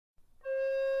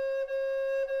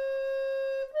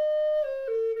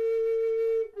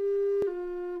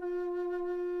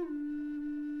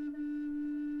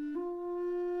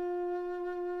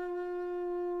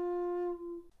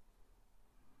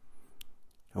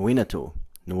Winatu,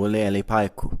 Nuule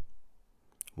Elipaiku.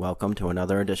 Welcome to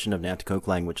another edition of Nanticoke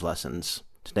Language Lessons.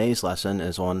 Today's lesson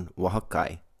is on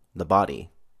Wahakai, the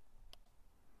body.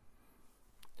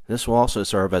 This will also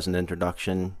serve as an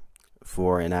introduction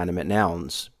for inanimate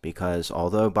nouns, because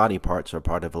although body parts are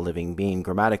part of a living being,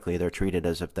 grammatically they're treated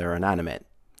as if they're inanimate.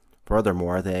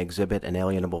 Furthermore, they exhibit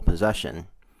inalienable possession,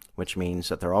 which means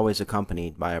that they're always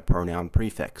accompanied by a pronoun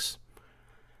prefix.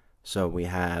 So we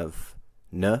have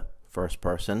n, first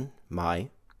person, my,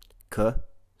 k,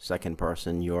 second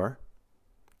person, your,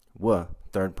 w,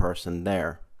 third person,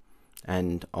 their.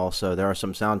 And also there are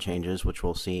some sound changes which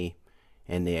we'll see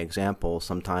in the example.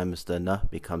 Sometimes the n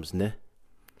becomes n,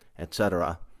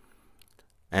 etc.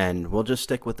 And we'll just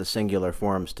stick with the singular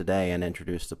forms today and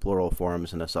introduce the plural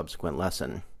forms in a subsequent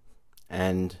lesson.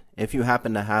 And if you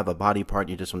happen to have a body part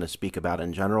you just want to speak about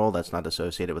in general that's not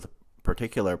associated with a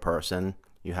particular person,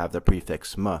 you have the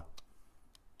prefix m.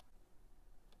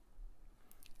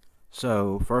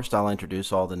 So first I'll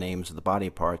introduce all the names of the body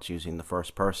parts using the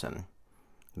first person.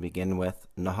 Begin with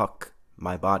Nahuk,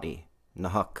 my body.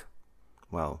 Nahuk.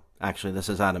 Well, actually this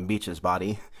is Adam Beach's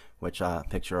body, which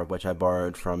picture of which I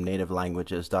borrowed from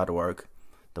nativelanguages.org,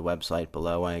 the website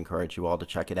below. I encourage you all to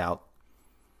check it out.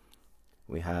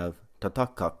 We have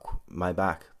Tatakak, my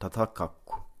back. Tatakak.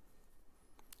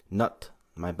 Nut,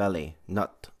 my belly.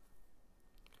 Nut.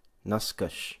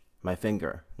 Nuskush, my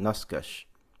finger. Nuskush.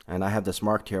 And I have this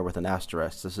marked here with an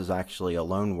asterisk. This is actually a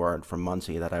loan word from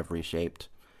Muncie that I've reshaped.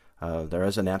 There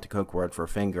is a Nanticoke word for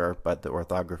finger, but the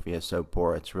orthography is so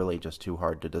poor it's really just too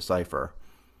hard to decipher.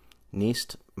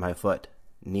 Neast, my foot.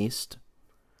 Neast.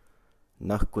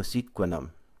 Nachquisitquinum,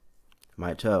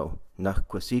 my toe.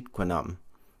 Nachquisitquinum.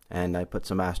 And I put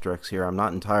some asterisks here. I'm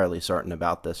not entirely certain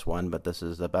about this one, but this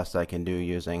is the best I can do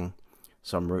using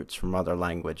some roots from other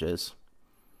languages.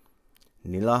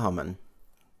 Nilahaman,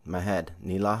 my head.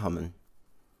 Nilahaman.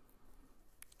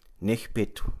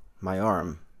 Nichpitu, my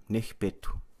arm.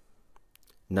 Nichpitu.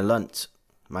 Nalunt,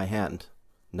 my hand.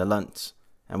 Nalunt.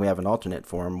 And we have an alternate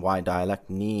form, Y dialect,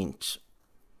 Niinch.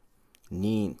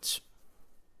 Niinch.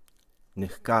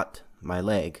 Nichkat, my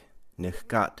leg.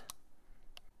 Nichkat.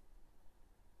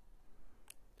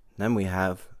 Then we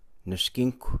have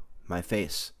Nishkinku, my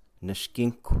face.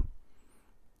 Nishkinku.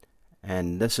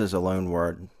 And this is a loan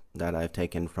word that I've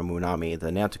taken from Unami. The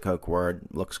Nanticoke word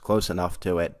looks close enough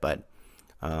to it, but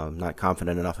I'm not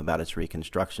confident enough about its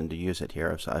reconstruction to use it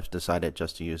here, so I've decided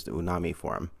just to use the Unami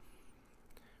form.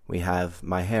 We have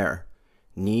my hair.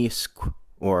 Nisk,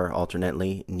 or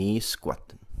alternately,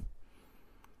 Nisquat.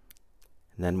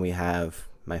 Then we have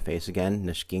my face again,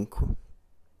 Nishkinku.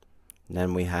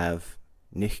 Then we have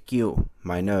Nihkyu,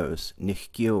 my nose.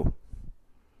 Nihkyu.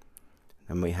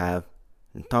 Then we have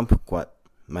Ntumpquat,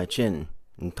 my chin.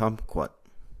 Ntumpquat.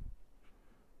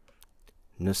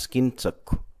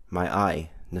 Nuskintsuk, my eye.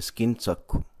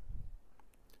 Nuskintsuk.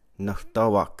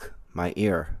 Nachtawak, my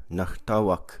ear.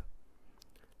 Nachtawak.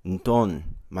 Nton,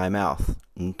 my mouth.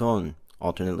 Nton.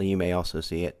 Alternately, you may also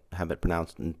see it, have it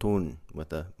pronounced Ntun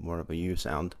with more of a U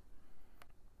sound.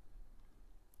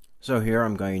 So here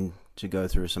I'm going to go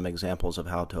through some examples of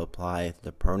how to apply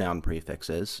the pronoun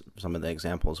prefixes, some of the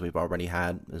examples we've already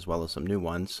had, as well as some new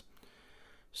ones.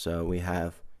 So we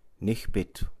have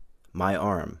Nichpit, my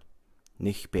arm.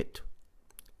 Nichpit.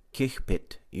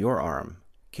 Kichpit, your arm.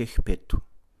 Kichpit.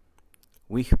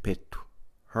 Wichpit,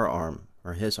 her arm,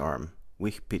 or his arm.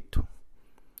 Wichpit.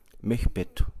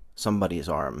 Michpit, somebody's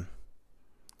arm.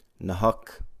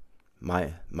 Nahuk,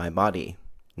 my body.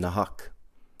 Nahuk.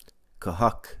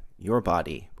 Kahuk, your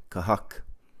body. Kahuk.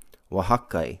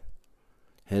 Wahakai,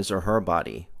 his or her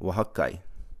body. Wahakai.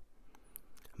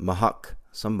 Mahuk,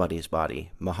 somebody's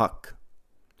body. Mahuk.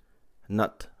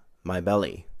 Nut, my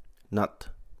belly. Nut.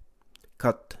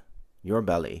 Cut, your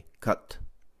belly. Cut.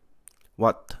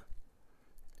 What,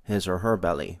 his or her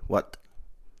belly. What.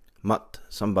 Mut,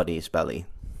 somebody's belly.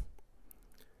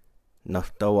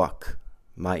 Nachtawak,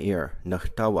 my ear.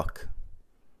 Nachtawak.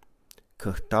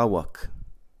 Kuhtawak,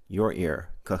 your ear.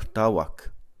 Kuhtawak.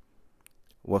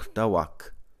 Wachtawak,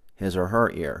 his or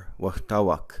her ear.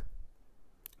 Wachtawak.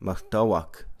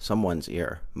 Machtawak, someone's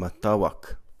ear.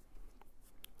 Machtawak.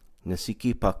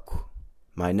 Nasikipaku,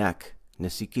 my neck.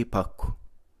 Nasikipaku.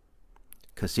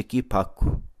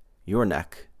 Kasikipaku, your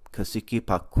neck.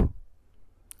 Kasikipaku.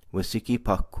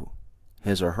 Wasikipaku,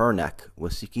 his or her neck.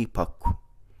 Wasikipaku.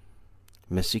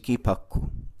 Misikipaku,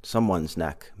 someone's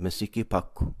neck.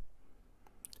 Misikipaku.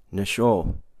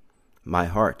 Nisho, my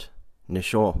heart.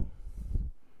 Nisho.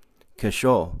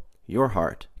 Kisho, your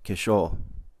heart. Kisho.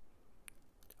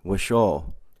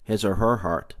 Wisho, his or her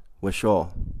heart.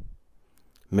 Wisho.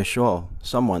 Misho,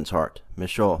 someone's heart.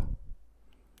 Misho.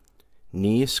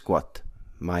 Ni squat,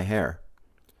 my hair.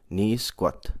 Ni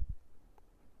squat.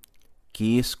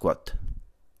 Ki squat,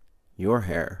 your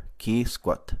hair. Ki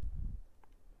squat.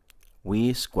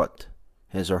 We squat,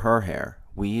 his or her hair.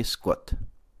 We squat.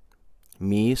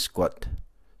 Me squat,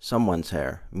 someone's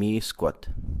hair. Me squat.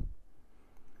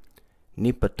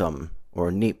 Nipatum,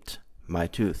 or neeped, my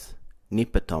tooth.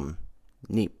 Nipatum,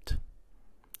 neeped.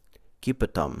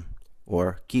 Keepatum,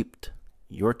 or keeped,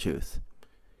 your tooth.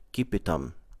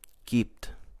 Keepitum, keeped.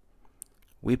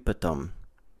 Weepatum,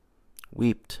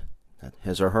 weeped,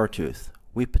 his or her tooth.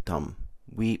 Weepatum,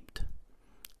 weeped.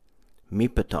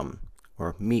 Meepatum,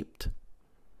 or meeped,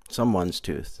 someone's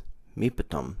tooth.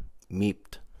 Meepatum,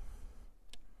 meeped.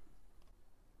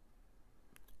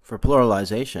 For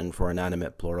pluralization for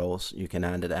inanimate plurals, you can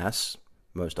add an s,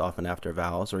 most often after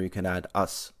vowels, or you can add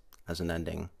us as an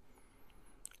ending.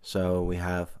 So we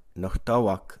have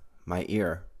nuchtawak, my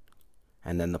ear,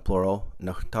 and then the plural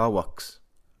nuchtawaks,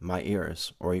 my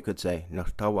ears, or you could say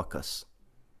nuchtawakas.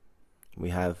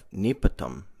 We have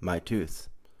nipatum, my tooth.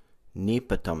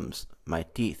 Nipatums, my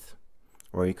teeth,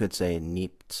 or you could say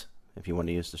neept if you want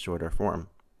to use the shorter form.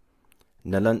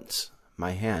 Nalunts,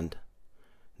 my hand.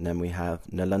 And then we have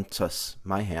naluntus,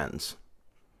 my hands.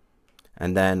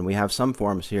 And then we have some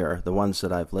forms here, the ones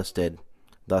that I've listed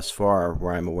thus far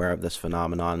where I'm aware of this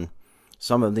phenomenon.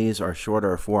 Some of these are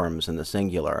shorter forms in the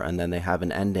singular, and then they have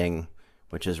an ending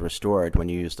which is restored when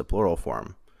you use the plural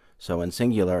form. So in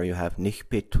singular you have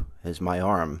nichpit is my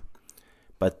arm,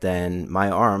 but then my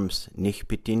arms,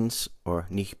 nichpitins or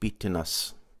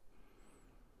nichpitinas.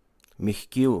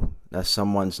 Michkiu, that's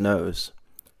someone's nose.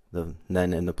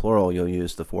 Then in the plural you'll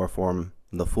use the full form,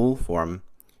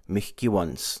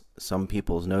 michkiwans, some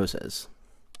people's noses.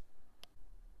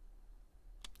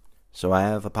 So I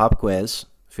have a pop quiz.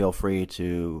 Feel free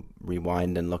to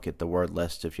rewind and look at the word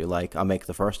list if you like. I'll make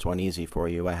the first one easy for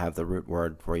you. I have the root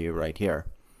word for you right here.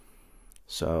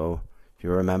 So if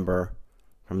you remember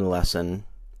from the lesson,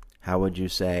 how would you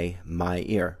say my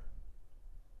ear?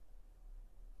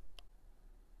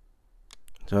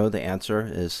 So the answer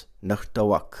is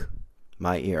nuchtawak,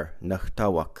 my ear,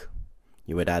 nuchtawak.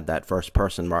 You would add that first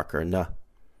person marker, na.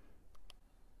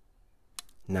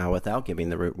 Now without giving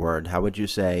the root word, how would you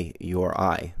say your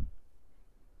eye?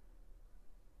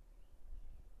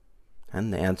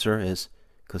 And the answer is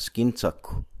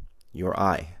kuskinsak, your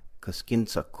eye,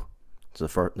 kuskinsak. It's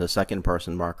the second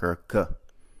person marker, k.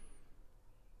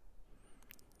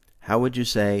 How would you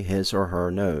say his or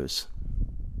her nose?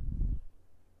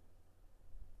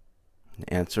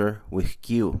 Answer,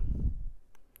 wihkiu.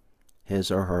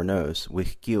 His or her nose,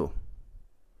 wihkiu.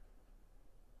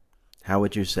 How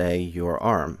would you say your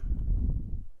arm?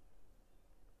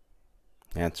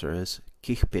 Answer is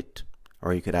kichpit,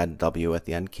 or you could add W at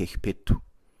the end, kichpit,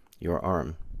 your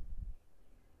arm.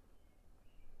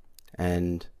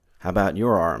 And how about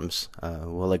your arms?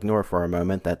 We'll ignore for a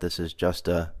moment that this is just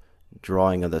a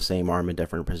drawing of the same arm in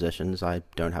different positions. I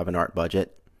don't have an art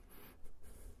budget.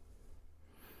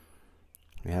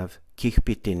 We have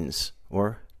kichpitins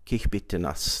or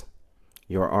kichpitinas,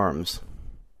 your arms.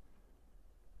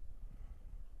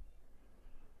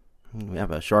 We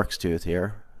have a shark's tooth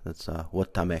here. That's a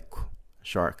watamek,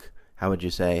 shark. How would you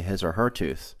say his or her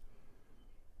tooth?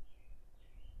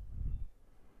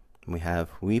 We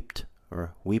have weeped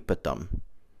or weepatum.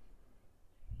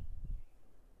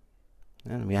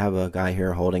 And we have a guy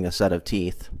here holding a set of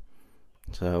teeth.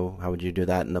 So how would you do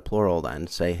that in the plural then?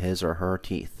 Say his or her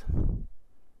teeth.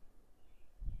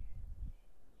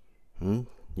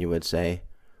 You would say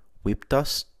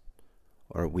weeptus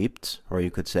or weeped, or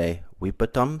you could say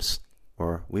weepatums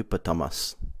or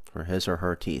weepatamas for his or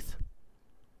her teeth.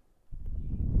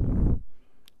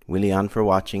 Willian for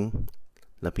watching.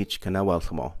 Lapichkana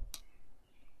welcome.